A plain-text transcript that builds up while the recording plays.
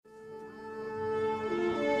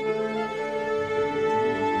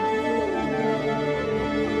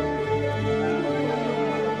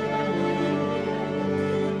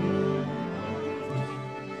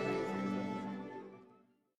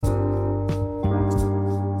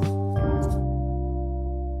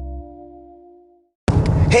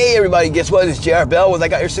Hey everybody, guess what? It's JR Bell with I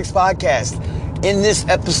Got Your Six podcast. In this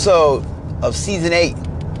episode of Season 8,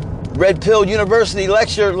 Red Pill University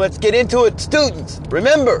lecture, let's get into it. Students,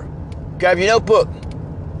 remember, grab your notebook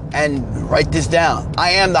and write this down.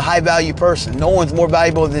 I am the high value person. No one's more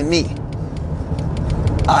valuable than me.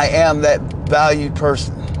 I am that valued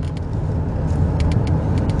person.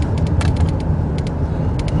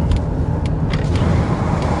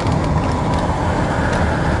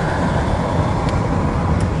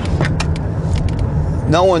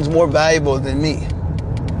 No one's more valuable than me.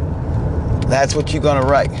 That's what you're gonna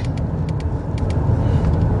write.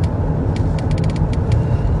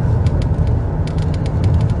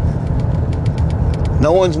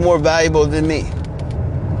 No one's more valuable than me.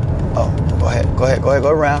 Oh, go ahead, go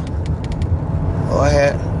around. Go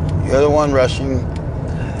ahead. You're the one rushing.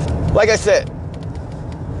 Like I said.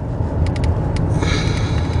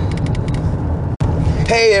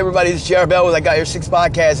 Hey everybody, it's JR Bell with I Got Your Six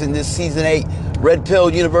podcast in this Season 8 Red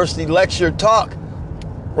Pill University lecture talk.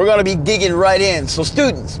 We're going to be digging right in. So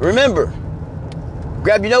students, remember,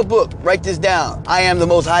 grab your notebook, write this down. I am the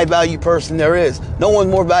most high value person there is. No one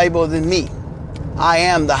more valuable than me. I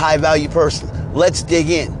am the high value person. Let's dig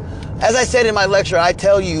in. As I said in my lecture, I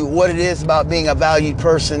tell you what it is about being a valued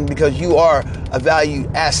person because you are a valued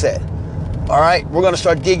asset. All right, we're going to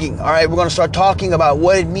start digging. All right, we're going to start talking about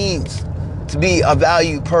what it means to be a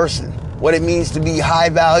valued person, what it means to be high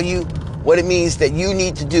value, what it means that you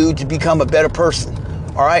need to do to become a better person.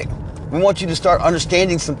 All right, we want you to start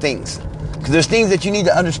understanding some things because there's things that you need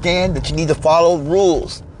to understand, that you need to follow,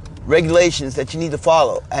 rules, regulations that you need to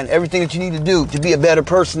follow, and everything that you need to do to be a better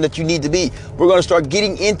person that you need to be. We're going to start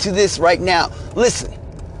getting into this right now. Listen,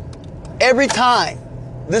 every time,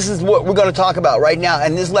 this is what we're going to talk about right now.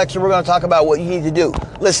 In this lecture, we're going to talk about what you need to do.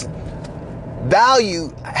 Listen,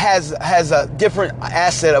 value has a different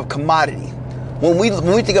asset of commodity. When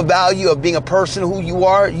we think of value of being a person, who you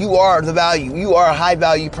are the value. You are a high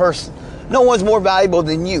value person. No one's more valuable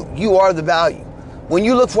than you. You are the value. When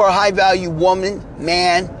you look for a high value woman,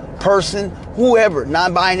 man, person, whoever,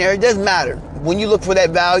 non-binary, it doesn't matter. When you look for that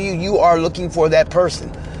value, you are looking for that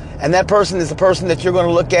person. And that person is the person that you're going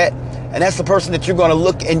to look at, and that's the person that you're going to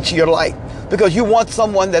look into your life. Because you want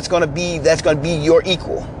someone that's going to be your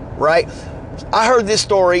equal, right? I heard this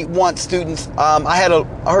story once, students. I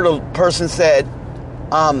heard a person said,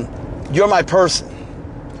 you're my person.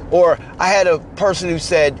 Or I had a person who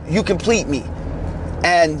said, you complete me.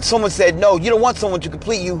 And someone said, no, you don't want someone to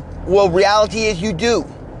complete you. Well, reality is you do.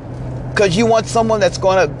 Because you want someone that's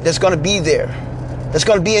gonna be there. That's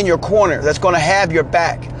gonna be in your corner. That's gonna have your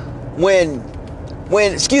back. When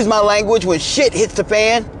excuse my language, when shit hits the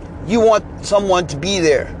fan, you want someone to be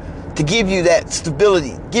there. To give you that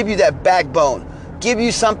stability, give you that backbone, give you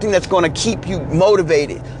something that's going to keep you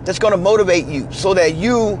motivated, that's going to motivate you so that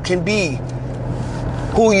you can be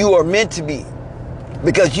who you are meant to be.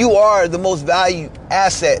 Because you are the most valued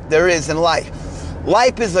asset there is in life.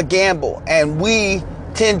 Life is a gamble, and we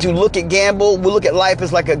tend to look at life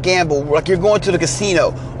as like a gamble, like you're going to the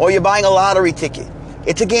casino or you're buying a lottery ticket.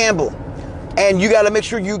 It's a gamble. And you got to make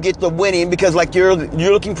sure you get the winning because like you're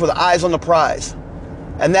looking for the eyes on the prize.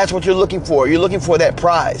 And that's what you're looking for. You're looking for that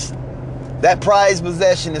prize. That prize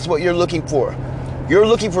possession is what you're looking for. You're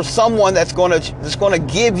looking for someone that's going to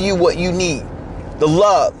give you what you need. The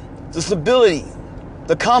love, the stability,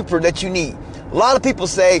 the comfort that you need. A lot of people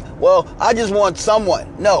say, well, I just want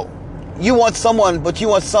someone. No, you want someone, but you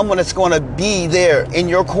want someone that's going to be there in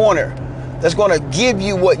your corner. That's going to give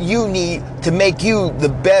you what you need to make you the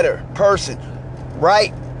better person.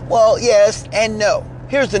 Right? Well, yes and no.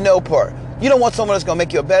 Here's the no part. You don't want someone that's going to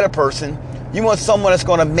make you a better person. You want someone that's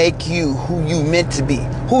going to make you who you meant to be,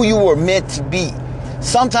 who you were meant to be.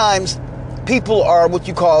 Sometimes people are what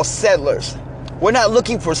you call settlers. We're not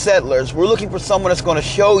looking for settlers. We're looking for someone that's going to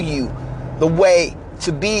show you the way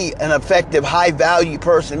to be an effective, high-value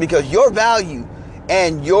person because your value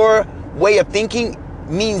and your way of thinking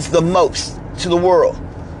means the most to the world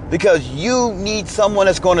because you need someone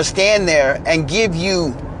that's going to stand there and give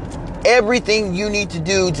you everything you need to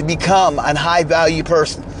do to become a high value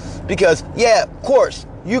person. Because yeah, of course,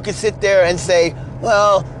 you can sit there and say,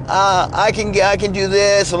 well, I can do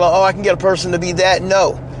this, or I can get a person to be that.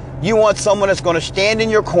 No, you want someone that's going to stand in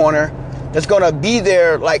your corner, that's going to be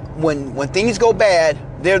there. Like when things go bad,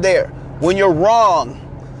 they're there. When you're wrong,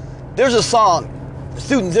 there's a song,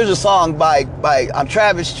 students. There's a song by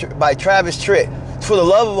Travis Tritt. It's For the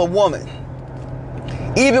Love of a Woman.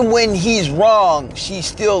 Even when he's wrong, she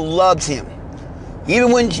still loves him.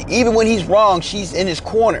 Even when he's wrong, she's in his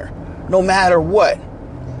corner, no matter what.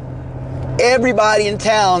 Everybody in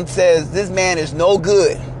town says this man is no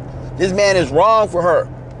good. This man is wrong for her.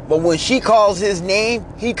 But when she calls his name,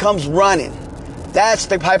 he comes running. That's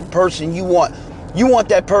the type of person you want. You want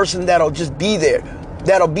that person that'll just be there.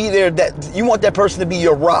 That'll be there. That you want that person to be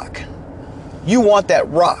your rock. You want that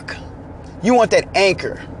rock. You want that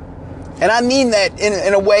anchor. And I mean that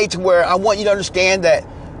in a way to where I want you to understand that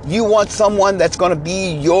you want someone that's going to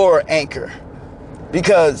be your anchor.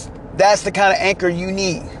 Because that's the kind of anchor you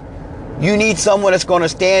need. You need someone that's going to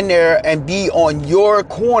stand there and be on your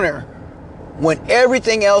corner when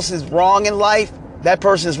everything else is wrong in life. That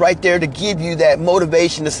person is right there to give you that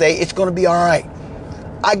motivation to say, it's going to be all right.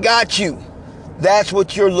 I got you. That's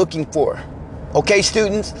what you're looking for. Okay,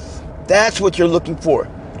 students? That's what you're looking for.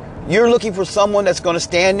 You're looking for someone that's going to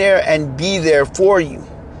stand there and be there for you.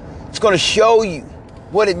 It's going to show you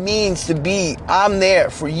what it means to be, I'm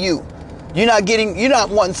there for you. You're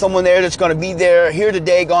not wanting someone there that's going to be there here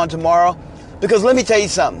today, gone tomorrow. Because let me tell you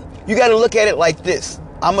something. You got to look at it like this.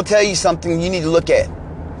 I'm going to tell you something you need to look at.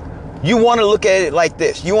 You want to look at it like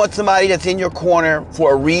this. You want somebody that's in your corner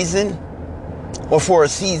for a reason or for a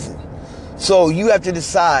season. So you have to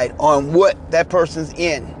decide on what that person's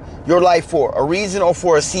in your life for, a reason or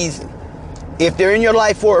for a season. If they're in your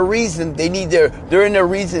life for a reason, they're in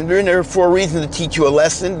there for a reason to teach you a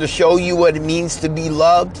lesson, to show you what it means to be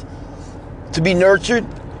loved, to be nurtured.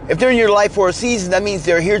 If they're in your life for a season, that means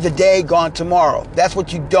they're here today, gone tomorrow. That's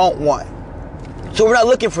what you don't want. So we're not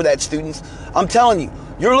looking for that, students. I'm telling you,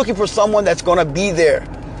 you're looking for someone that's going to be there.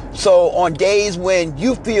 So on days when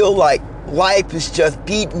you feel like life is just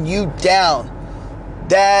beating you down,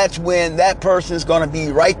 that's when that person is going to be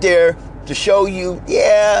right there to show you,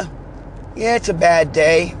 yeah, it's a bad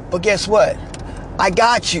day, but guess what? I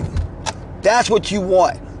got you. That's what you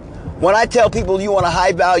want. When I tell people you want a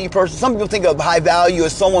high value person, some people think of high value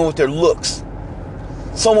as someone with their looks.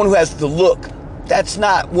 Someone who has the look. That's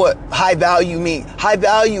not what high value means. High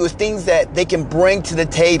value is things that they can bring to the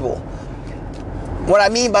table. What I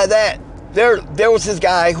mean by that, there was this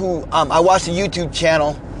guy who, I watched a YouTube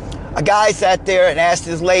channel. A guy sat there and asked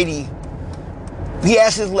his lady,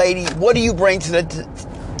 what do you bring to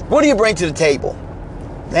the table?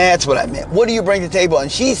 That's what I meant. What do you bring to the table?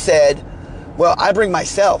 And she said, well, I bring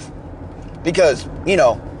myself. Because,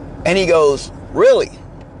 and he goes, really?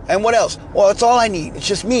 And what else? Well, it's all I need. It's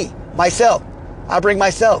just me, myself. I bring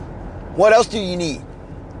myself. What else do you need?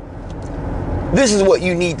 This is what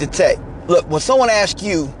you need to take. Look, when someone asks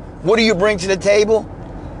you, what do you bring to the table?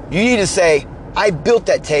 You need to say, I built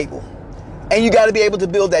that table. And you got to be able to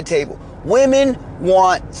build that table. Women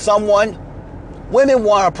want a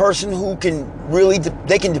person who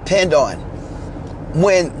they can depend on.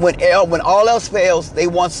 When all else fails, they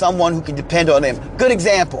want someone who can depend on them. Good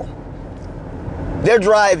example. They're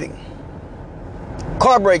driving.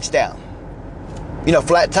 Car breaks down.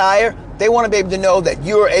 Flat tire. They want to be able to know that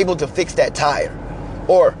you're able to fix that tire.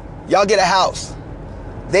 Or y'all get a house.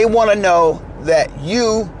 They want to know that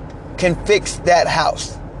you can fix that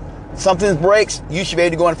house. Something breaks, you should be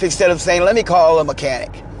able to go and fix it instead of saying, let me call a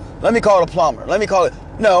mechanic. Let me call a plumber.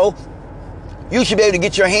 No. You should be able to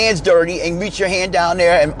get your hands dirty and reach your hand down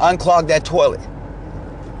there and unclog that toilet.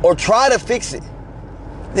 Or try to fix it.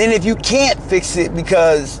 Then if you can't fix it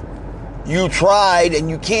because you tried and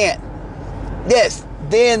you can't, yes,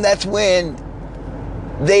 then that's when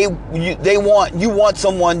you want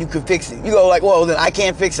someone who can fix it. You go like, well, then I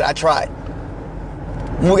can't fix it. I tried.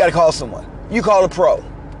 We got to call someone. You call a pro.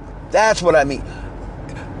 That's what I mean.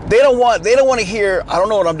 They don't want to hear, I don't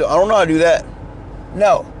know what I'm doing. I don't know how to do that.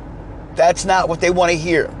 No. That's not what they want to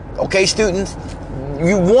hear. Okay, students?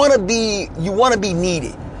 You want to be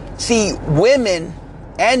needed. See, women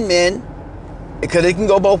and men, because it can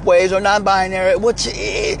go both ways, or non-binary, which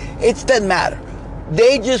it doesn't matter.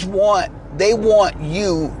 They want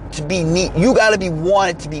you to be neat. You got to be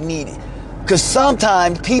wanted to be needed. Because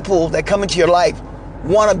sometimes people that come into your life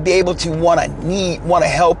want to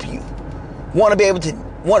help you.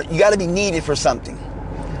 You got to be needed for something.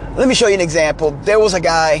 Let me show you an example. There was a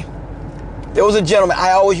gentleman.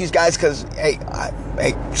 I always use guys because, hey,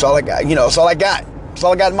 it's all I got. It's all I got. It's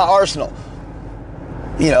all I got in my arsenal.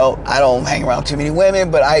 I don't hang around too many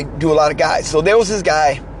women, but I do a lot of guys. So there was this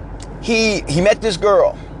guy. He met this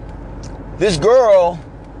girl. This girl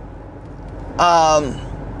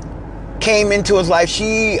came into his life.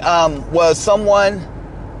 She was someone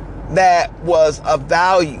that was of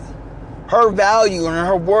value. Her value and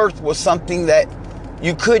her worth was something that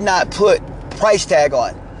you could not put price tag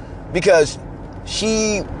on, because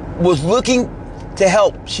she was looking to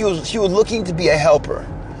help. She was looking to be a helper.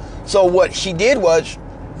 So what she did was,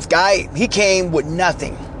 this guy, he came with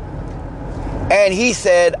nothing. And he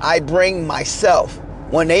said, I bring myself.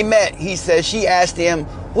 When they met, she asked him,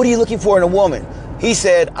 what are you looking for in a woman? He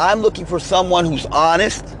said, I'm looking for someone who's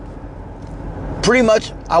honest. Pretty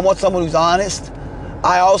much, I want someone who's honest.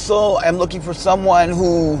 I also am looking for someone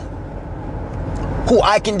who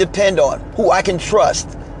I can depend on, who I can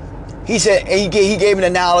trust. He said, and he gave an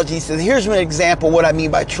analogy. He said, here's an example of what I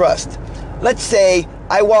mean by trust. Let's say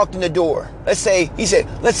I walked in the door. Let's say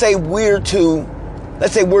we're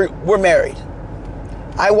married.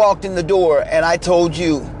 I walked in the door and I told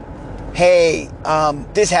you, hey,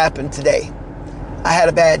 this happened today. I had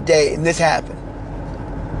a bad day and this happened.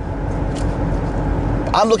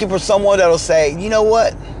 I'm looking for someone that'll say, you know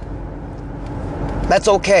what? That's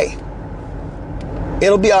okay.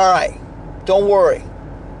 It'll be all right. Don't worry.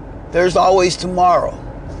 There's always tomorrow.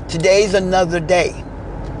 Today's another day.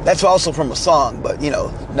 That's also from a song, but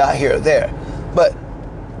not here or there. But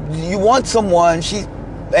you want someone,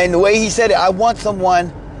 and the way he said it, I want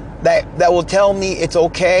someone that will tell me it's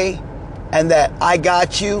okay and that I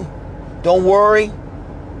got you. Don't worry.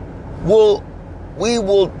 We'll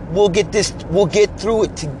get this, we'll get through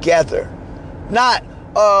it together. Not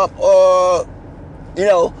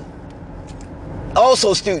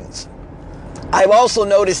also students, I've also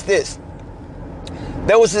noticed this.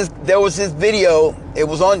 There was this video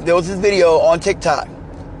on TikTok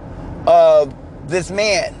of this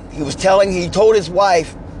man. He told his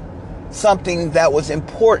wife something that was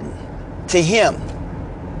important to him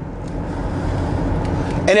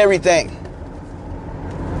and everything.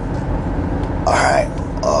 All right.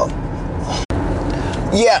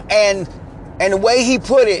 Yeah, and the way he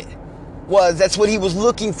put it was that's what he was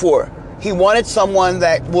looking for. He wanted someone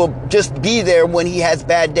that will just be there when he has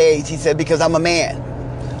bad days. He said, because I'm a man.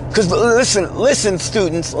 Because listen,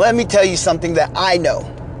 students, let me tell you something that I know.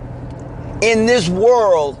 In this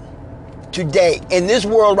world today, in this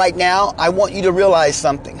world right now, I want you to realize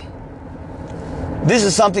something. This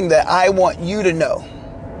is something that I want you to know.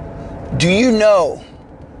 Do you know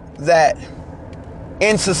that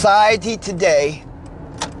in society today,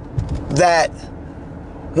 that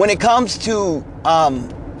when it comes to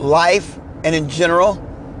life and in general,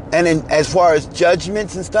 and as far as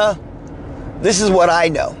judgments and stuff, this is what I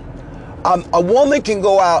know. A woman can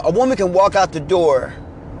walk out the door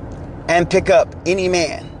and pick up any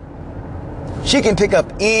man. She can pick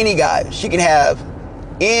up any guy. She can have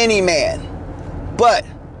any man. But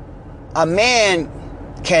a man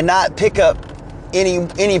cannot pick up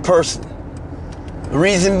any person. The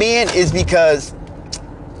reason being is because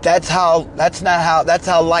that's how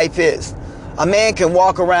life is. A man can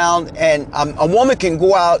walk around and a woman can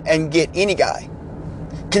go out and get any guy.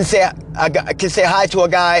 Can say hi to a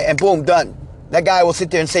guy and boom, done. That guy will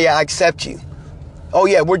sit there and say, I accept you. Oh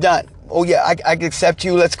yeah, we're done. Oh yeah, I accept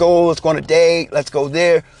you. Let's go on a date. Let's go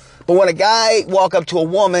there. But when a guy walk up to a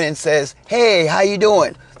woman and says, hey, how you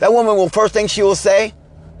doing? That woman will, first thing she will say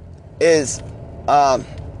is, I'm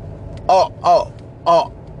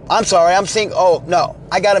sorry, I'm single. Oh no,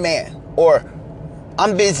 I got a man. Or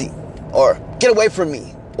I'm busy. Or get away from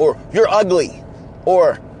me. Or you're ugly.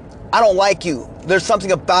 Or I don't like you. There's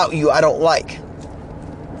something about you I don't like.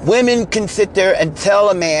 Women can sit there and tell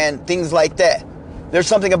a man things like that. There's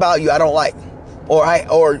something about you I don't like. Or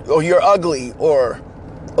you're ugly. Or,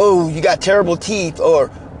 oh, you got terrible teeth. Or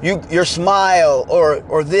your smile.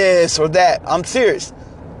 Or this or that. I'm serious.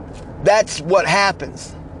 That's what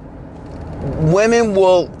happens. Women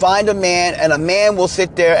will find a man and a man will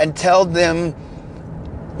sit there and tell them,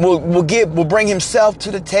 will bring himself to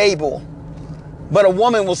the table. But a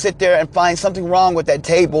woman will sit there and find something wrong with that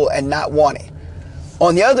table and not want it.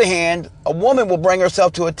 On the other hand, a woman will bring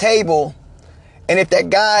herself to a table, and if that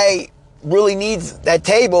guy really needs that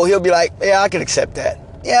table, he'll be like, yeah, I can accept that.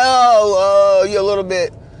 Yeah, you're a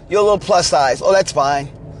little plus size. Oh, that's fine.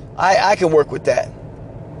 I can work with that.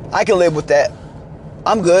 I can live with that.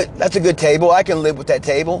 I'm good. That's a good table. I can live with that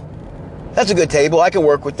table. That's a good table. I can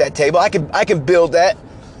work with that table. I can build that.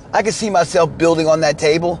 I can see myself building on that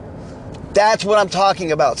table. That's what I'm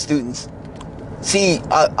talking about, students. See,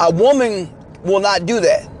 a woman will not do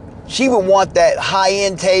that. She would want that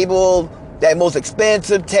high-end table, that most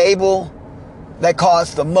expensive table, that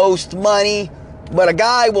costs the most money. But a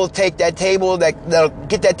guy will take that table, that'll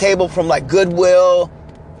get that table from like Goodwill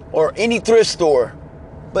or any thrift store.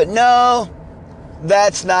 But no,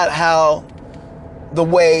 that's not how the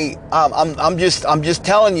way, I'm just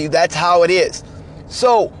telling you, that's how it is.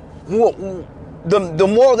 So the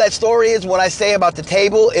moral of that story is, what I say about the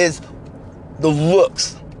table is the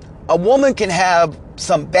looks. A woman can have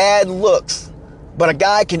some bad looks, but a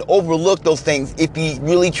guy can overlook those things if he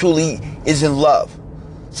really truly is in love.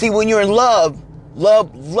 See, when you're in love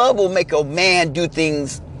will make a man do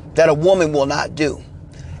things that a woman will not do.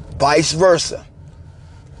 Vice versa.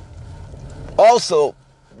 Also,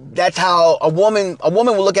 that's how a woman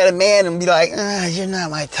will look at a man and be like, you're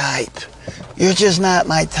not my type. You're just not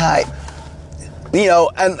my type. You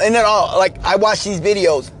know, and then I watch these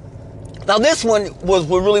videos. Now this one was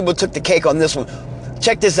what took the cake on this one.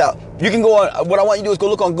 Check this out. You can go on, what I want you to do is go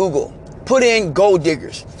look on Google. Put in gold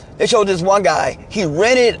diggers. They showed this one guy, he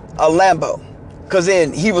rented a Lambo. Because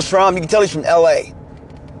then you can tell he's from LA.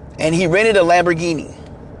 And he rented a Lamborghini.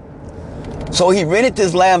 So he rented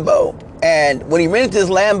this Lambo. And when he rented this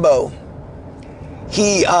Lambo,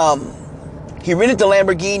 he rented the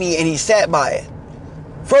Lamborghini and he sat by it.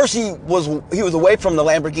 First he was away from the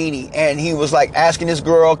Lamborghini and he was like asking this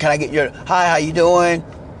girl, can I get your, hi, how you doing?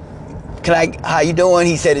 How you doing?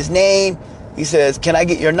 He said his name. He says, can I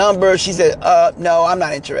get your number? She said, no, I'm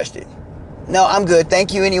not interested. No, I'm good.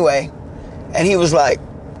 Thank you anyway. And he was like,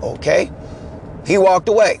 okay. He walked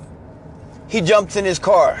away. He jumps in his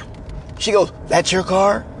car. She goes, that's your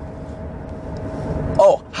car?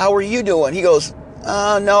 Oh, how are you doing? He goes,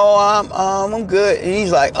 no, I'm good. And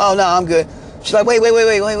he's like, oh, no, I'm good. She's like, wait.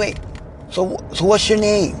 So what's your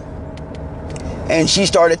name? And she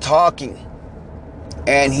started talking.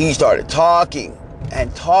 And he started talking. And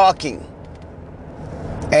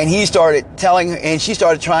he started telling her, and she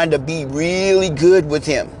started trying to be really good with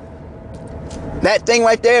him. That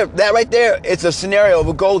right there, it's a scenario of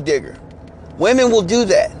a gold digger. Women will do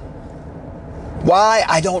that. Why?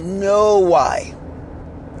 I don't know why.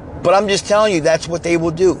 But I'm just telling you, that's what they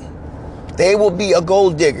will do. They will be a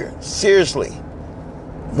gold digger. Seriously.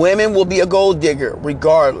 Women will be a gold digger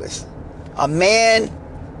regardless. A man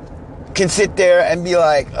can sit there and be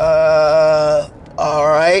like, all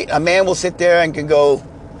right. A man will sit there and can go,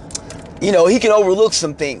 you know, he can overlook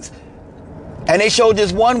some things. And they showed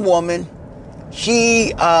this one woman,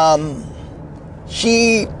 she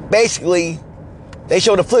basically, they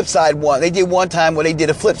showed a flip side one. They did one time where they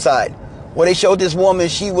did a flip side. Where they showed this woman,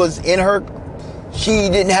 she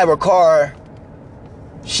didn't have her car.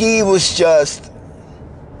 She was just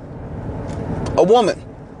a woman,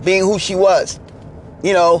 being who she was,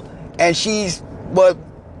 you know, and she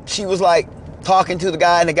was like talking to the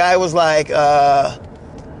guy, and the guy was like,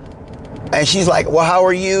 and she's like, well, how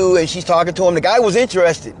are you? And she's talking to him. The guy was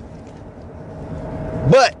interested,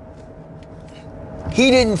 but he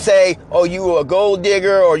didn't say, oh, you were a gold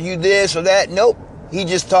digger or you this or that. Nope. He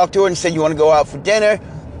just talked to her and said, you want to go out for dinner?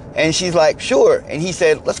 And she's like, sure. And he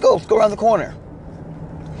said, let's go around the corner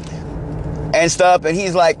and stuff. And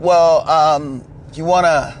he's like, well, you want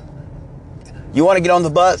to get on the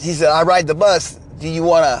bus? He said, I ride the bus. Do you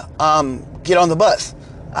want to get on the bus?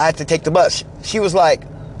 I have to take the bus. She was like,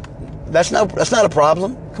 that's not a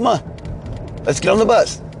problem. Come on, let's get on the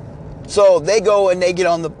bus. So they go and get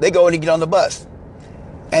on the bus.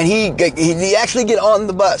 And he actually get on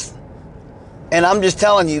the bus. And I'm just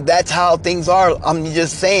telling you, that's how things are. I'm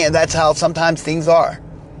just saying, that's how sometimes things are.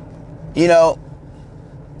 You know,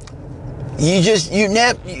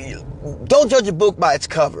 don't judge a book by its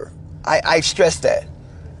cover. I stress that.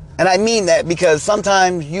 And I mean that because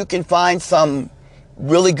sometimes you can find some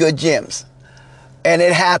really good gems. And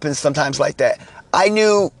it happens sometimes like that. I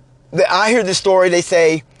hear this story, they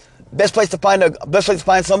say, best place to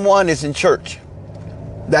find someone is in church.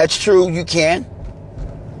 That's true, you can.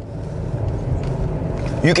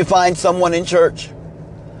 You can find someone in church.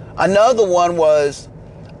 Another one was,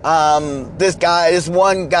 this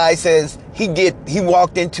one guy says he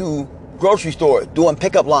walked into grocery store doing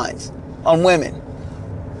pickup lines on women.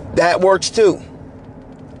 That works too.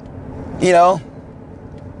 You know?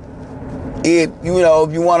 If you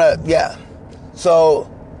want to, yeah. So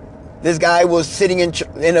this guy was sitting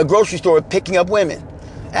in a grocery store picking up women,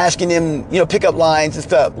 asking them, pickup lines and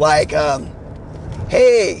stuff like,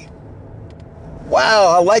 hey, wow,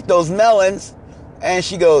 I like those melons. And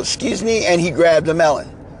she goes, excuse me, and he grabbed a melon.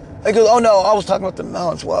 He goes, oh no, I was talking about the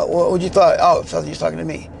melons. Well, what you thought? Oh, I thought you was talking to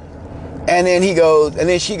me. And then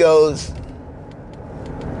she goes,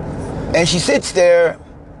 and she sits there,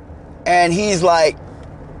 and he's like,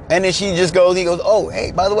 and then he goes, oh,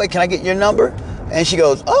 hey, by the way, can I get your number? And she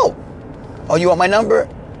goes, oh, you want my number?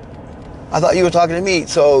 I thought you were talking to me.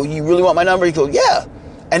 So you really want my number? He goes, yeah.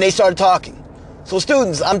 And they started talking. So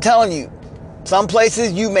students, I'm telling you, some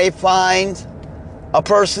places you may find a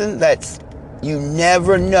person that's, you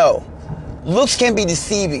never know. Looks can be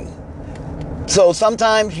deceiving. So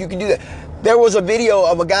sometimes you can do that. There was a video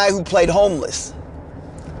of a guy who played homeless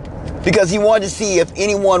because he wanted to see if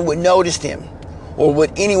anyone would notice him or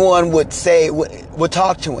would anyone would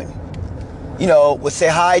talk to him, would say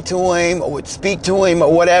hi to him or would speak to him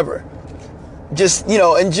or whatever. Just,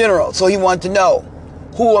 in general. So he wanted to know,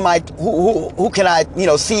 who can I,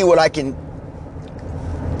 see what I can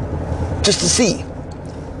just to see.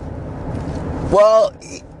 Well,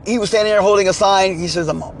 he was standing there holding a sign. He says,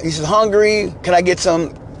 hungry. Can I get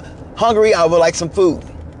some? Hungry. I would like some food.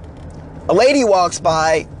 A lady walks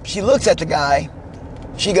by. She looks at the guy.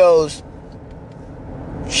 She says,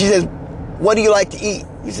 what do you like to eat?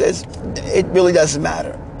 He says, it really doesn't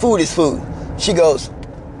matter. Food is food. She goes,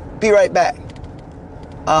 be right back.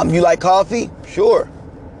 You like coffee? Sure.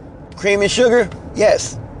 Cream and sugar?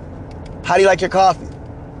 Yes. How do you like your coffee?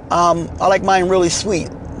 I like mine really sweet.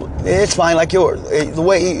 It's fine like yours.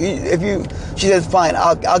 She says, fine,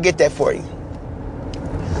 I'll get that for you.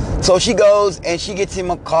 So she goes and she gets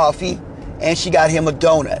him a coffee, and she got him a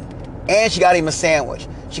donut, and she got him a sandwich.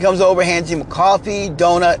 She comes over, hands him a coffee,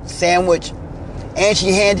 donut, sandwich, and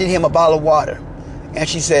she handed him a bottle of water. And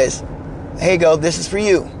she says, here you go, this is for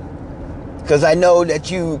you. Because I know that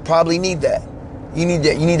you probably need that. You need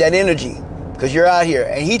that energy, because you're out here.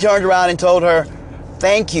 And he turned around and told her,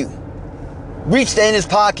 thank you. Reached in his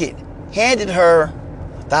pocket, handed her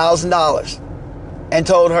 $1,000, and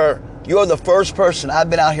told her, you're the first person, I've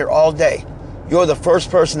been out here all day. You're the first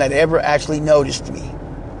person that ever actually noticed me.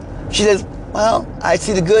 She says, well, I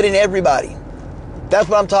see the good in everybody. That's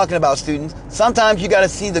what I'm talking about, students. Sometimes you got to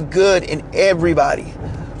see the good in everybody.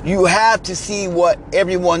 You have to see what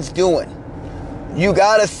everyone's doing. You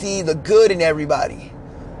got to see the good in everybody.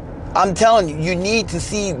 I'm telling you, you need to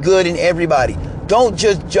see good in everybody. Don't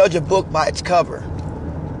just judge a book by its cover.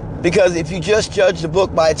 Because if you just judge the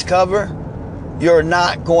book by its cover, you're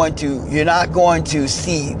not going to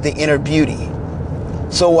see the inner beauty.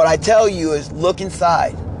 So what I tell you is look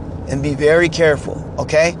inside and be very careful,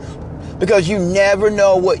 okay? Because you never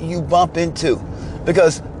know what you bump into.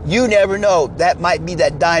 Because you never know, that might be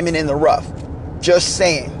that diamond in the rough. Just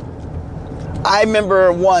saying. I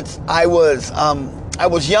remember once I was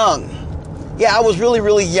young. Yeah, I was really,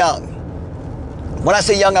 really young. When I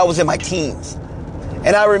say young, I was in my teens.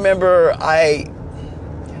 And I remember I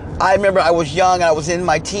was young and I was in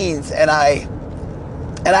my teens, and I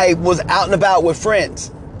was out and about with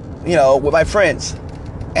friends, with my friends.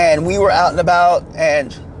 And we were out and about,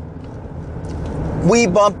 and we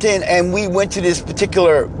bumped in, and we went to this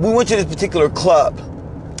particular club.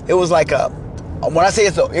 It was like when I say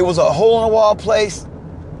it was a hole in the wall place.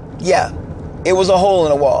 Yeah, it was a hole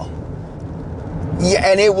in the wall. Yeah,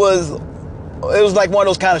 and it was like one of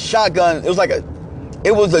those kind of shotgun.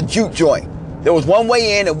 It was a juke joint. There was one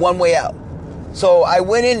way in and one way out. So I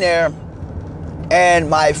went in there, and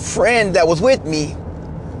my friend that was with me,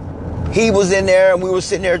 he was in there, and we were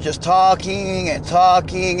sitting there just talking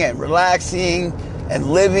and relaxing and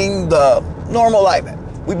living the normal life.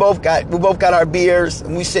 We both got our beers,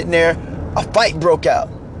 and we sitting there. A fight broke out.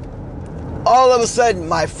 All of a sudden,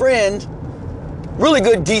 my friend, really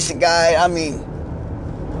good, decent guy. I mean,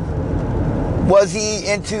 was he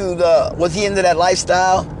into that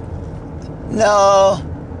lifestyle? No.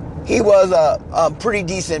 He was a pretty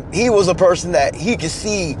decent. He was a person that he could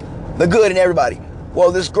see the good in everybody.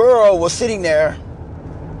 Well, this girl was sitting there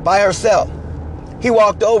by herself. He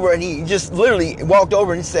walked over, and he just literally walked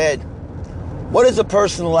over and said, what is a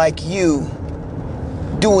person like you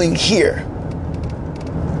doing here?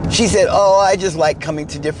 She said, oh, I just like coming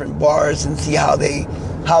to different bars and see how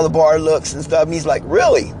the bar looks and stuff. And he's like,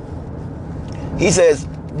 really? He says,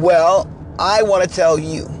 well, I want to tell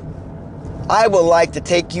you, I would like to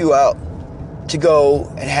take you out to go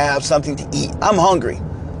and have something to eat. I'm hungry.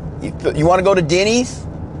 You want to go to Denny's?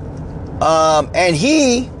 And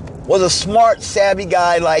he was a smart, savvy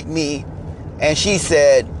guy like me. And she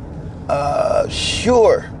said,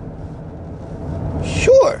 sure.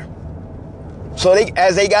 So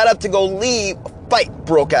as they got up to go leave, a fight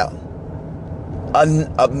broke out.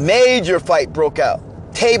 A major fight broke out.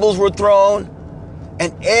 Tables were thrown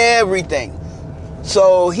and everything.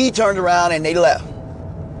 So he turned around and they left.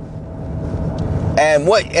 And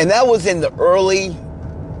that was in the early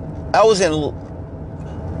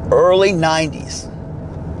 90s.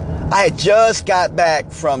 I had just got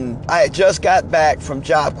back from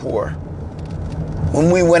Job Corps when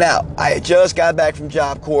we went out. I had just got back from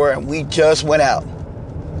Job Corps, and we just went out.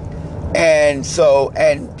 And so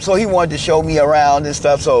he wanted to show me around and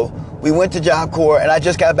stuff. So we went to Job Corps, and I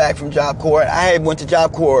just got back from Job Corps. And I had went to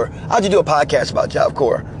Job Corps. I'll just do a podcast about Job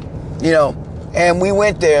Corps, And we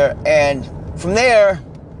went there, and from there,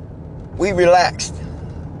 we relaxed.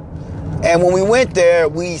 And when we went there,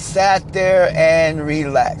 we sat there and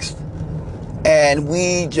relaxed. And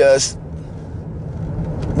we just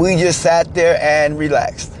sat there and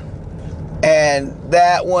relaxed. And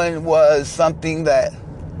that one was something that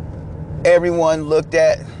everyone looked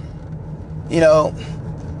at.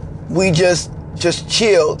 We just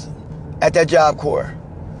chilled at that Job Corps.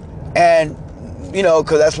 And, you know,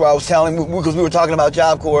 because that's what I was telling, because we were talking about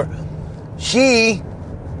Job Corps. She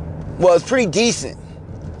was pretty decent.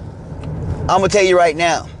 I'm going to tell you right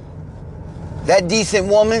now, that decent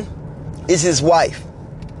woman is his wife.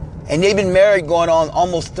 And they've been married going on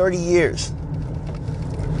almost 30 years.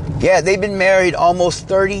 Yeah, they've been married almost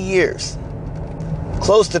 30 years.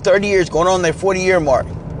 Close to 30 years, going on their 40-year mark.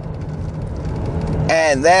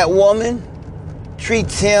 And that woman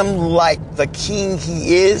treats him like the king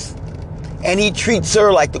he is, and he treats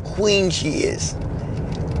her like the queen she is.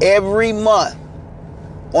 Every month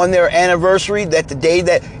on their anniversary, that the day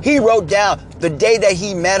that he wrote down, the day that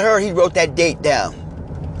he met her, he wrote that date down.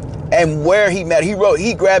 And where he met,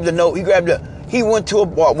 he grabbed a note, he went to a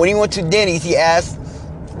bar. When he went to Denny's, he asked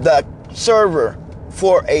the server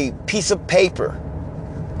for a piece of paper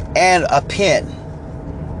and a pen.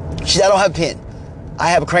 She said, I don't have a pen. I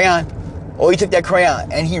have a crayon. Oh, he took that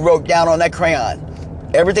crayon and he wrote down on that crayon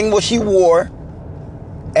everything what she wore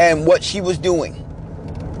and what she was doing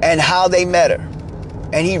and how they met her.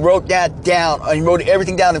 And he wrote that down, and he wrote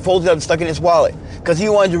everything down and folded it up and stuck it in his wallet because he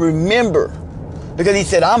wanted to remember, because he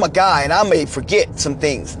said, I'm a guy and I may forget some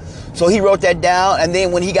things. So he wrote that down, and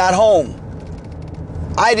then when he got home,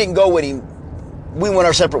 I didn't go with him. We went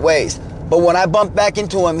our separate ways. But when I bumped back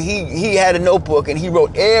into him, he had a notebook and he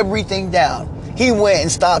wrote everything down. He went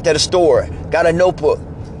and stopped at a store, got a notebook,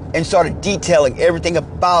 and started detailing everything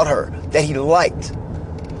about her that he liked.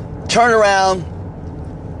 Turn around,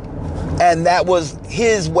 and that was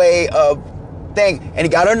his way of thing. And he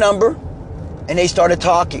got her number, and they started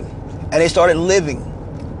talking, and they started living,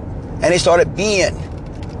 and they started being.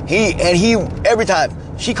 He every time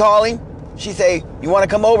she called him, she say, you want to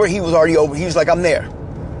come over? He was already over. He was like, I'm there.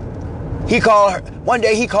 He called her. One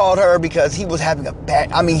day he called her because he was having a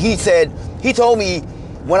bad, he told me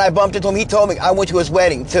when I bumped into him, he told me I went to his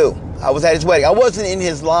wedding too. I was at his wedding. I wasn't in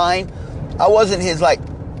his line. I wasn't his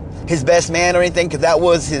best man or anything, because that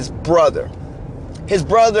was his brother. His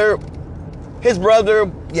brother,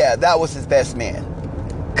 yeah, that was his best man.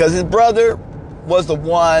 Because his brother was the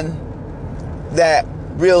one that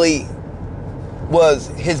really was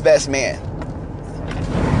his best man.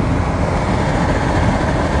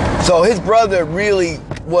 So his brother really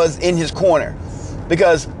was in his corner,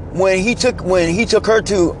 because when he took her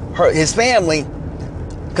to his family,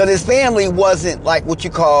 because his family wasn't like what you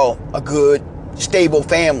call a good, stable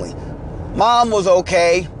family. Mom was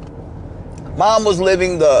okay. Mom was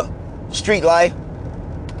living the street life.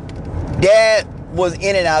 Dad was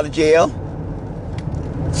in and out of jail.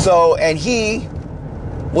 So, and he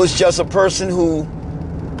was just a person who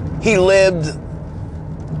he lived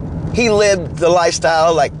the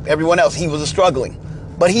lifestyle like everyone else. He was struggling.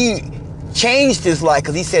 But he changed his life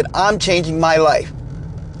because he said, I'm changing my life.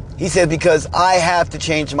 He said, because I have to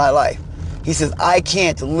change my life. He says, I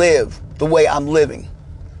can't live the way I'm living.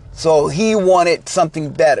 So he wanted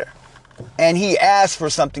something better. And he asked for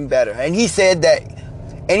something better. And he said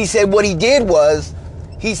what he did was,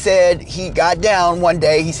 he said he got down one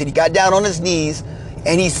day, he said he got down on his knees,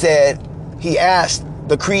 and he said, he asked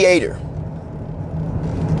the Creator.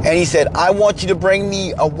 And he said, I want you to bring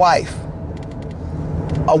me a wife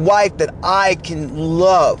that I can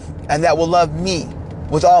love, and that will love me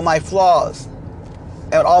with all my flaws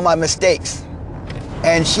and all my mistakes.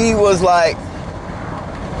 And he was like,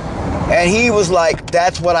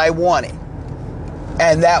 that's what I wanted.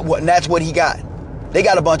 And that's what he got. They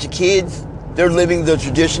got a bunch of kids. They're living the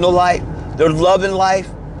traditional life. They're loving life.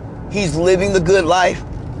 He's living the good life.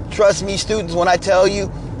 Trust me, students, when I tell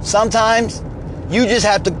you, sometimes you just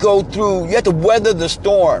have to go through, you have to weather the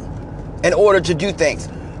storm in order to do things.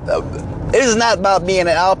 This is not about being an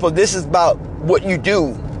alpha. This is about what you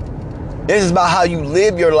do. This is about how you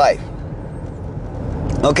live your life.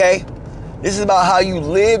 Okay? This is about how you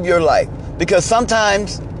live your life. Because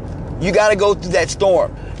sometimes you got to go through that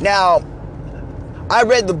storm. Now, I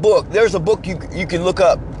read the book. There's a book you can look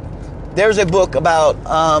up. There's a book about,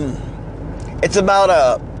 it's about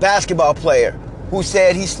a basketball player who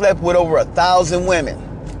said he slept with over 1,000 women.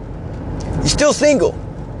 He's still single.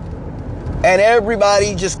 And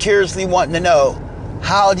everybody just curiously wanting to know,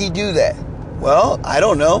 how did he do that? Well, I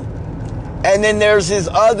don't know. And then there's his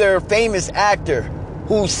other famous actor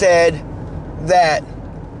who said that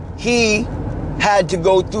he had to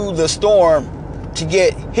go through the storm to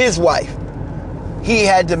get his wife. He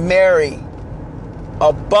had to marry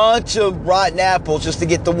a bunch of rotten apples just to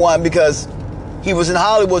get the one, because he was in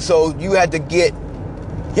Hollywood, so you had to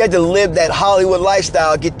live that Hollywood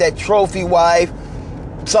lifestyle, get that trophy wife,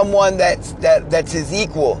 someone that's his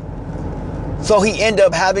equal. So he ended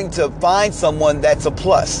up having to find someone that's a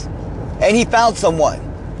plus. And he found someone.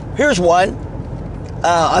 Here's one.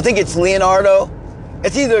 I think it's Leonardo.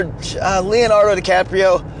 It's either Leonardo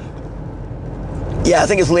DiCaprio. Yeah, I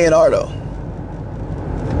think it's Leonardo.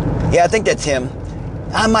 Yeah, I think that's him.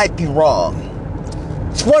 I might be wrong.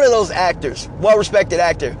 It's one of those actors, well-respected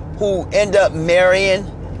actor, who end up marrying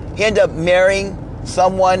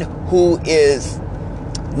someone who is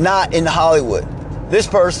not in Hollywood. This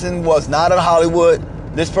person was not in Hollywood.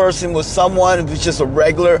 This person was someone who was just a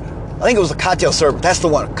regular, I think it was a cocktail server. That's the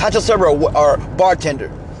one. Cocktail server or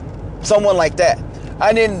bartender. Someone like that.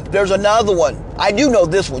 And then there's another one. I do know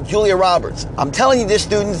this one, Julia Roberts. I'm telling you this,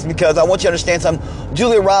 students, because I want you to understand something.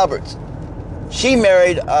 Julia Roberts, she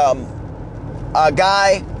married a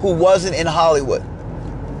guy who wasn't in Hollywood.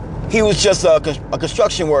 He was just a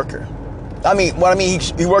construction worker.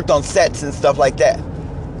 He worked on sets and stuff like that,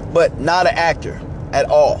 but not an actor at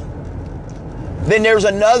all. Then there's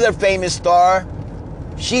another famous star.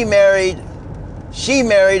 She married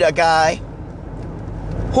a guy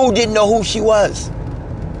who didn't know who she was.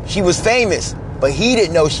 She was famous, but he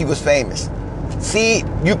didn't know she was famous. See,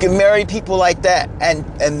 you can marry people like that, and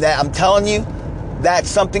that, I'm telling you, that's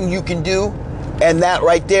something you can do. And that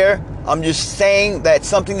right there, I'm just saying that's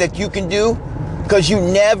something that you can do, because you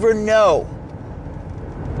never know.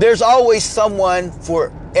 There's always someone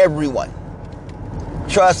for everyone.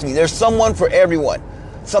 Trust me, there's someone for everyone.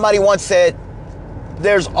 Somebody once said,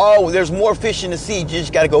 there's more fish in the sea, you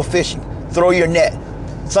just got to go fishing. Throw your net.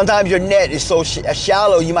 Sometimes your net is so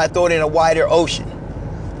shallow, you might throw it in a wider ocean.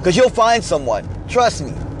 Because you'll find someone. Trust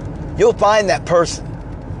me. You'll find that person.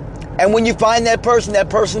 And when you find that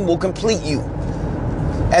person will complete you.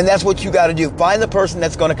 And that's what you got to do. Find the person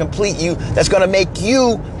that's going to complete you, that's going to make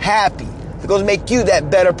you happy, that's going to make you that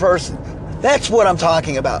better person. That's what I'm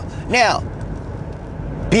talking about. Now,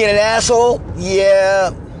 being an asshole,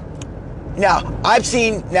 yeah. Now, I've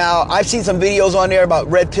seen some videos on there about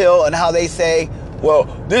Red Pill and how they say, well,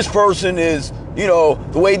 this person is, the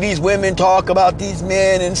way these women talk about these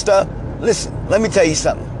men and stuff. Listen, let me tell you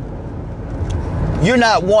something. You're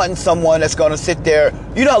not wanting someone that's going to sit there.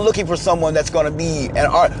 You're not looking for someone that's going to be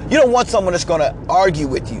you don't want someone that's going to argue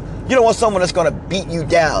with you. You don't want someone that's going to beat you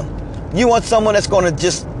down. You want someone that's going to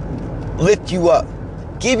just lift you up,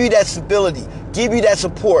 give you that stability, give you that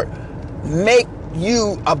support, make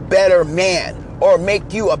you a better man, or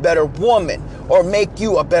make you a better woman, or make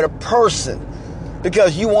you a better person,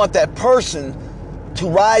 because you want that person to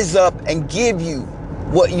rise up and give you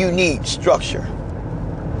what you need: structure,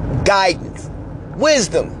 guidance,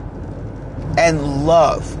 wisdom, and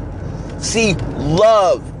love. See,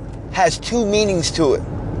 love has two meanings to it.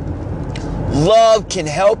 Love can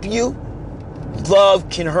help you. Love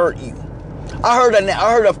can hurt you. I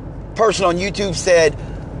heard a person on YouTube said,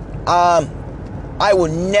 I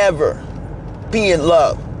will never be in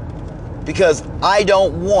love because I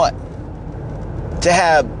don't want to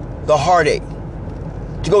have the heartache,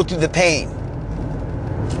 to go through the pain.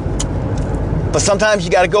 But sometimes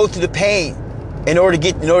you got to go through the pain in order to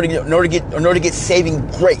get saving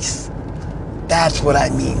grace. That's what I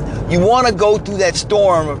mean. You want to go through that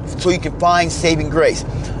storm so you can find saving grace.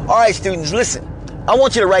 All right, students, listen. I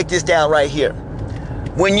want you to write this down right here.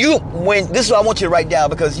 This is what I want you to write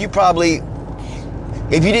down, because you probably,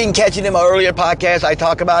 if you didn't catch it in my earlier podcast, I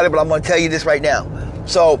talk about it, but I'm going to tell you this right now.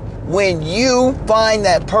 So when you find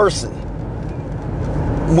that person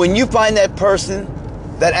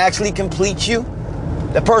that actually completes you,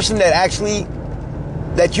 the person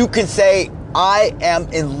that you can say, I am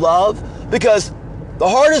in love, because the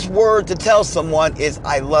hardest word to tell someone is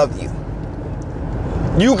I love you.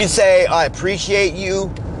 You can say, I appreciate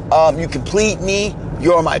you, you complete me,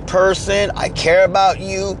 you're my person, I care about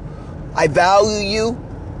you, I value you.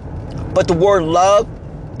 But the word love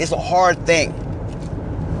is a hard thing.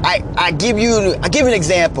 I give an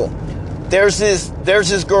example. There's this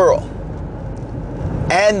girl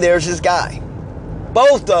and there's this guy.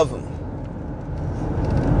 Both of them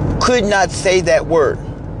could not say that word.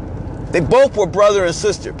 They both were brother and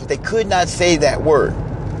sister, but they could not say that word.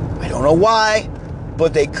 I don't know why,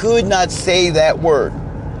 but they could not say that word.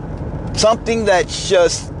 Something that's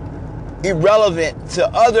just irrelevant to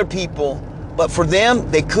other people, but for them,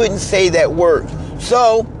 they couldn't say that word.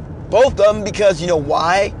 So, both of them, because you know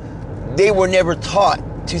why? They were never taught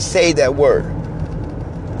to say that word.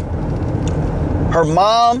 Her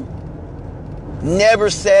mom never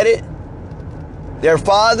said it. Their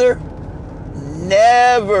father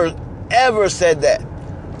never, ever said that.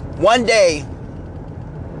 One day,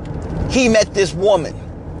 he met this woman.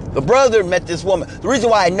 The brother met this woman. The reason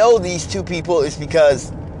why I know these two people is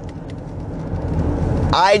because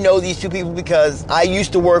I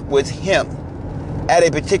used to work with him at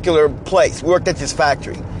a particular place. We worked at this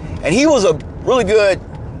factory. And he was really good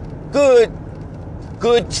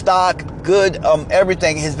stock, good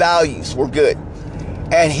everything. His values were good.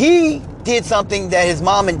 And he did something that his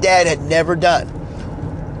mom and dad had never done.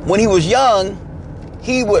 When he was young,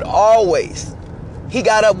 he got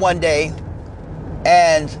up one day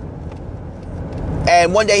and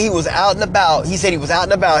one day he was out and about. He said he was out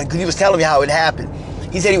and about because he was telling me how it happened.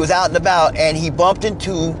 He said he was out and about and he bumped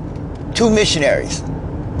into 2 missionaries.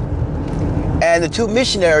 And the 2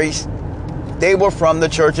 missionaries, they were from the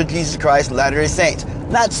Church of Jesus Christ of Latter-day Saints.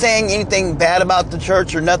 Not saying anything bad about the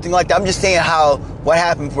church or nothing like that. I'm just saying what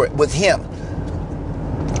happened with him.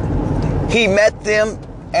 He met them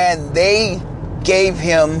and they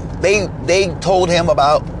told him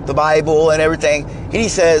about the Bible and everything. And he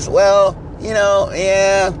says, well,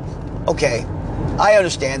 yeah, okay, I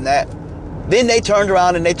understand that. Then they turned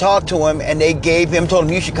around and they talked to him and they told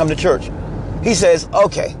him, you should come to church. He says,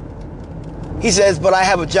 okay. He says, but I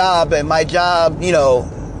have a job and my job,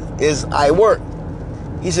 is I work.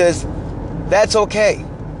 He says, that's okay.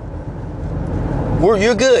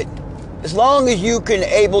 You're good. As long as you can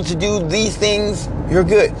able to do these things, you're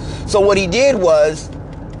good. So what he did was,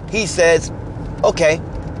 he says, okay.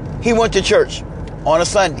 He went to church on a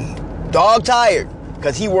Sunday, dog tired,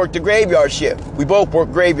 because he worked the graveyard shift. We both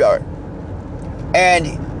worked graveyard. And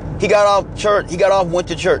he got off, went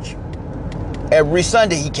to church. Every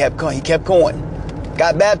Sunday he kept going.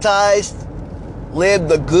 Got baptized, lived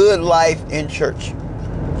the good life in church.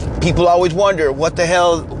 People always wonder, what the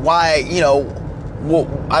hell, why,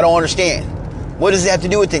 I don't understand. What does it have to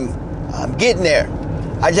do with things? I'm getting there.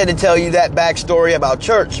 I just had to tell you that backstory about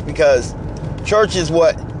church because church is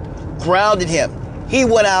what grounded him. He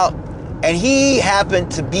went out and he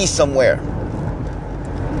happened to be somewhere.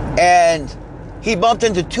 And he bumped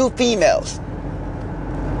into 2 females.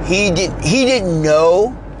 He didn't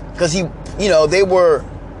know because they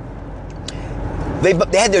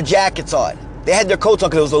had their jackets on. They had their coats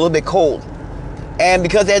on because it was a little bit cold. And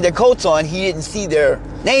because they had their coats on, he didn't see their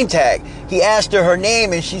name tag. He asked her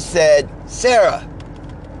name and she said, Sarah.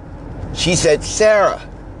 She said, Sarah.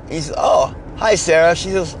 He said, oh, hi, Sarah.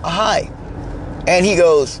 She says, hi. And he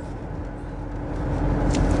goes,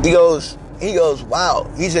 wow.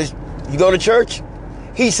 He says, you go to church?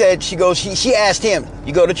 He said, she asked him,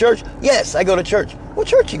 you go to church? Yes, I go to church. What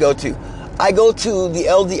church you go to? I go to the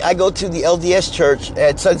LDS church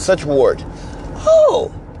at such ward.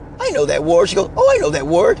 Oh, I know that ward. She goes, oh, I know that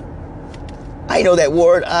ward. I go that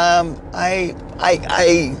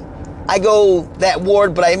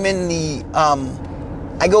ward, but I'm in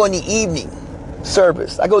I go in the evening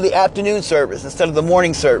service. I go the afternoon service instead of the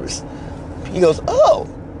morning service. He goes, oh.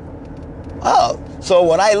 So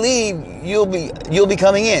when I leave, you'll be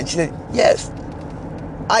coming in. She said, yes.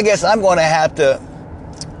 I guess I'm going to have to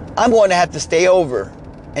stay over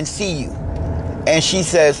and see you. And she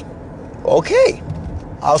says, okay,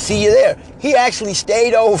 I'll see you there. He actually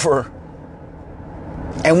stayed over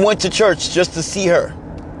and went to church just to see her.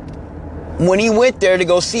 When he went there to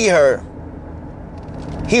go see her,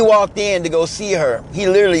 he walked in to go see her. He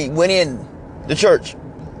literally went in the church.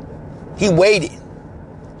 He waited.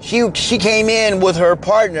 She came in with her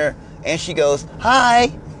partner and she goes,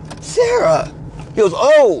 hi, Sarah. He goes,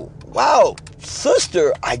 oh, wow,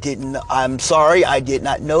 sister, I'm sorry, I did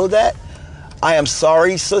not know that. I am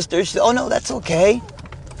sorry, sister. She said, oh no, that's okay.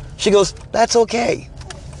 She goes, that's okay.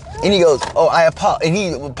 And he goes, oh, and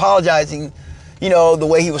he apologizing, the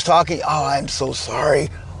way he was talking. Oh, I'm so sorry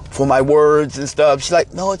for my words and stuff. She's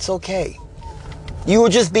like, no, it's okay. You were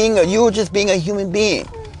just being a human being.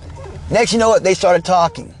 Next, you know what? They started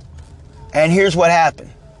talking. And here's what happened.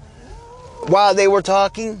 While they were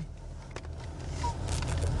talking,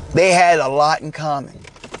 they had a lot in common.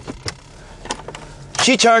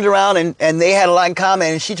 She turned around and they had a lot in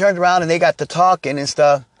common, and she turned around and they got to talking and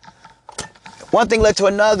stuff. One thing led to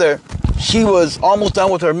another. She was almost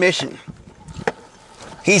done with her mission.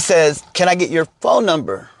 He says, can I get your phone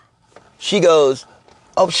number? She goes,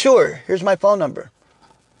 oh, sure. Here's my phone number.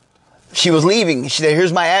 She was leaving. She said,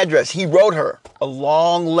 here's my address. He wrote her a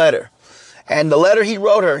long letter. And the letter he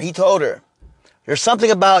wrote her, he told her, there's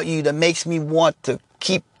something about you that makes me want to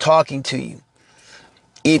keep talking to you.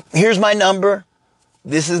 Here's my number.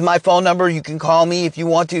 This is my phone number. You can call me if you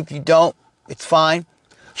want to. If you don't, it's fine.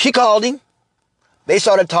 She called him. They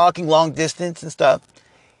started talking long distance and stuff.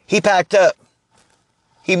 He packed up.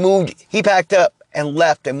 He packed up and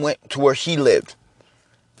left and went to where she lived.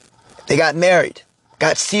 They got married.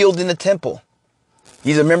 Got sealed in the temple.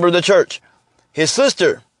 He's a member of the church. His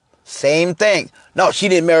sister, same thing. No, she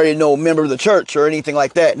didn't marry no member of the church or anything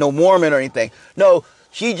like that. No Mormon or anything. No,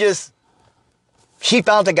 she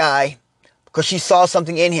found a guy, because she saw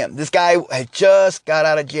something in him. This guy had just got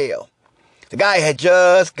out of jail. The guy had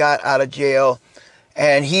just got out of jail,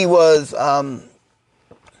 and he was a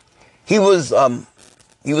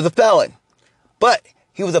felon, but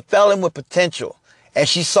he was a felon with potential, and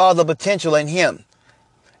she saw the potential in him,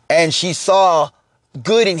 and she saw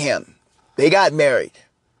good in him. They got married,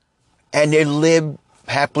 and they lived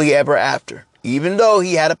happily ever after. Even though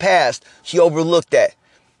he had a past, she overlooked that.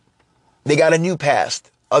 They got a new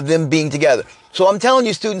past of them being together. So I'm telling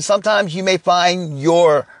you, students, sometimes you may find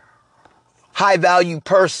your high value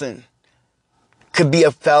person could be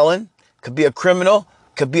a felon, could be a criminal,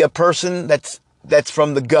 could be a person that's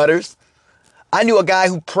from the gutters. I knew a guy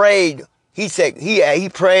who prayed. He said he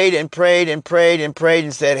prayed and prayed and prayed and prayed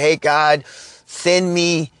and said, "Hey God, send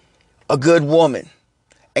me a good woman."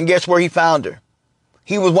 And guess where he found her?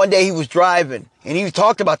 One day he was driving, and he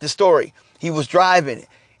talked about this story. He was driving,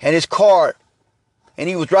 and his car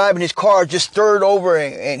just stirred over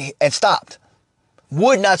and stopped.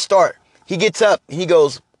 Would not start. He gets up and he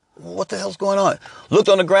goes, "What the hell's going on?" Looked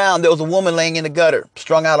on the ground. There was a woman laying in the gutter,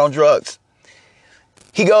 strung out on drugs.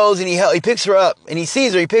 He goes and he picks her up, and he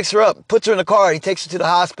sees her. He picks her up, puts her in the car, and he takes her to the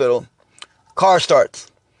hospital. Car starts.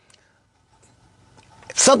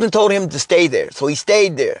 Something told him to stay there, so he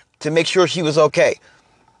stayed there to make sure she was okay.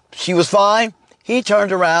 She was fine. He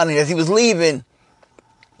turned around, and as he was leaving,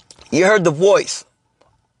 he heard the voice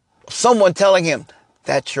of someone telling him,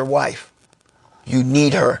 "That's your wife. You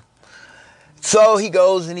need her." So he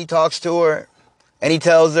goes and he talks to her, and he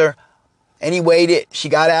tells her, and he waited. She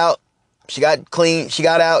got out. She got clean. She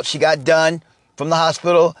got out. She got done from the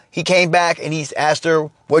hospital. He came back and he asked her,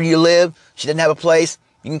 "Where do you live?" She didn't have a place.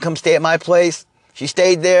 "You can come stay at my place." She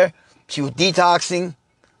stayed there. She was detoxing.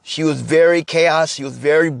 She was very chaos. She was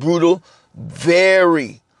very brutal,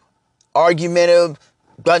 very argumentative,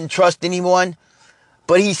 doesn't trust anyone.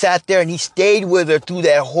 But he sat there and he stayed with her through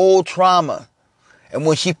that whole trauma. And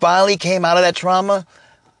when she finally came out of that trauma,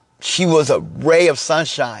 she was a ray of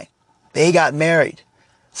sunshine. They got married.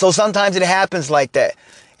 So sometimes it happens like that.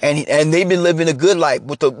 And they've been living a good life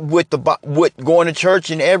with going to church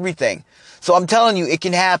and everything. So I'm telling you, it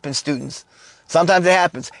can happen, students. Sometimes it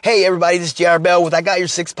happens. Hey, everybody, this is J.R. Bell with I Got Your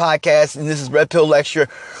Six podcast, and this is Red Pill Lecture.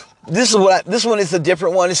 This one is a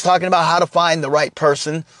different one. It's talking about how to find the right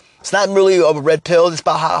person. It's not really a red pill. It's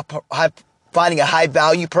about how finding a high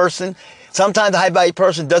value person. Sometimes a high value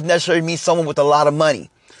person doesn't necessarily mean someone with a lot of money.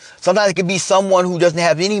 Sometimes it could be someone who doesn't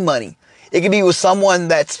have any money. It could be with someone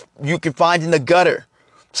you can find in the gutter.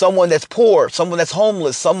 Someone that's poor, someone that's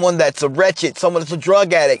homeless, someone that's a wretched, someone that's a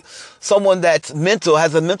drug addict, someone that's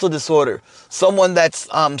has a mental disorder, someone that's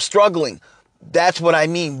struggling. That's what I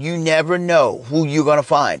mean. You never know who you're going to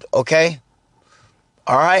find, okay?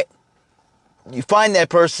 All right? You find that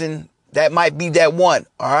person, that might be that one,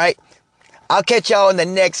 all right? I'll catch y'all in the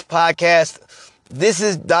next podcast. This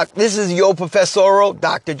is your Professor,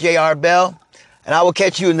 Dr. J.R. Bell, and I will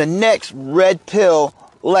catch you in the next Red Pill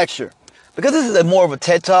Lecture. Because this is more of a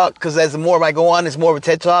TED Talk, because as the more I go on, it's more of a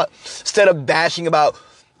TED Talk. Instead of bashing about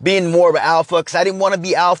being more of an alpha, because I didn't want to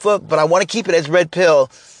be alpha, but I want to keep it as red pill.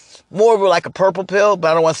 More of like a purple pill, but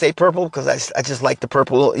I don't want to say purple, because I just like the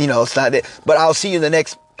purple, it's not it. But I'll see you in the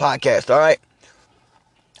next podcast, all right?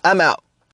 I'm out.